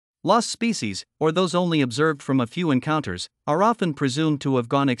Lost species, or those only observed from a few encounters, are often presumed to have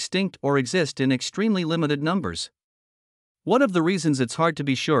gone extinct or exist in extremely limited numbers. One of the reasons it's hard to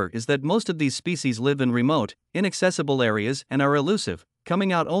be sure is that most of these species live in remote, inaccessible areas and are elusive,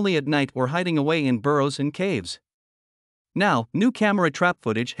 coming out only at night or hiding away in burrows and caves. Now, new camera trap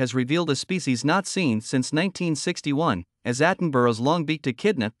footage has revealed a species not seen since 1961, as Attenborough's long-beaked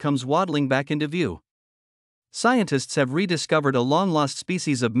echidna comes waddling back into view. Scientists have rediscovered a long-lost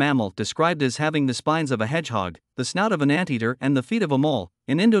species of mammal described as having the spines of a hedgehog, the snout of an anteater and the feet of a mole,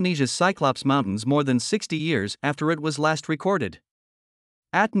 in Indonesia's Cyclops mountains more than 60 years after it was last recorded.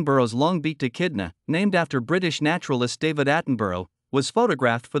 Attenborough's long-beaked echidna, named after British naturalist David Attenborough, was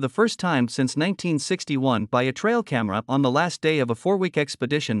photographed for the first time since 1961 by a trail camera on the last day of a 4-week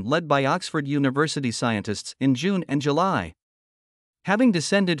expedition led by Oxford University scientists in June and July. Having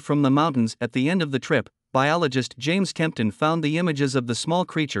descended from the mountains at the end of the trip, biologist James Kempton found the images of the small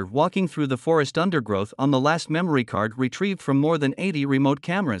creature walking through the forest undergrowth on the last memory card retrieved from more than 80 remote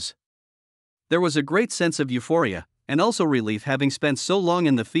cameras. There was a great sense of euphoria, and also relief having spent so long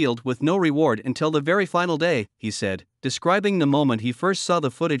in the field with no reward until the very final day, he said, describing the moment he first saw the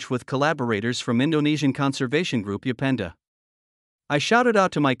footage with collaborators from Indonesian conservation group Yapenda. I shouted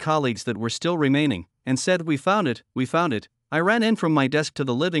out to my colleagues that were still remaining, and said, "We found it, we found it." I ran in from my desk to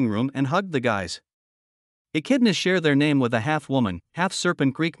the living room and hugged the guys. Echidnas share their name with a half-woman,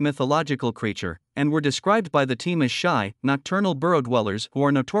 half-serpent Greek mythological creature, and were described by the team as shy, nocturnal burrow dwellers who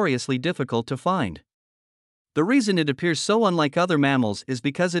are notoriously difficult to find. The reason it appears so unlike other mammals is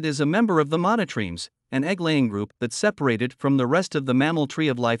because it is a member of the monotremes, an egg-laying group that separated from the rest of the mammal tree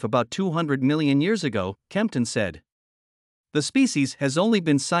of life about 200 million years ago, Kempton said. The species has only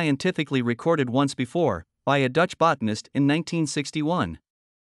been scientifically recorded once before, by a Dutch botanist in 1961.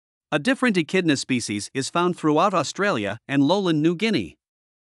 A different echidna species is found throughout Australia and lowland New Guinea.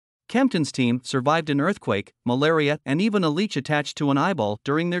 Kempton's team survived an earthquake, malaria, and even a leech attached to an eyeball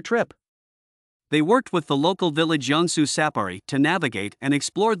during their trip. They worked with the local village Yongsu Sapari to navigate and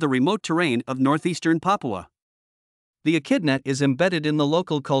explored the remote terrain of northeastern Papua. The echidna is embedded in the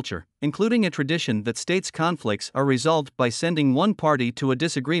local culture, including a tradition that states conflicts are resolved by sending one party to a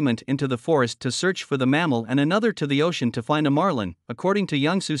disagreement into the forest to search for the mammal and another to the ocean to find a marlin, according to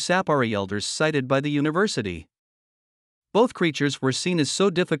Yongsu Sapari elders cited by the university. Both creatures were seen as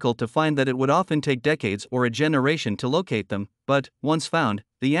so difficult to find that it would often take decades or a generation to locate them, but, once found,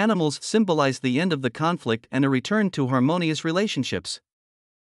 the animals symbolize the end of the conflict and a return to harmonious relationships.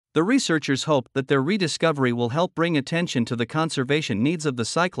 The researchers hope that their rediscovery will help bring attention to the conservation needs of the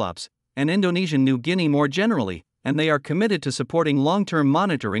Cyclops and Indonesian New Guinea more generally, and they are committed to supporting long-term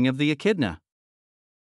monitoring of the echidna.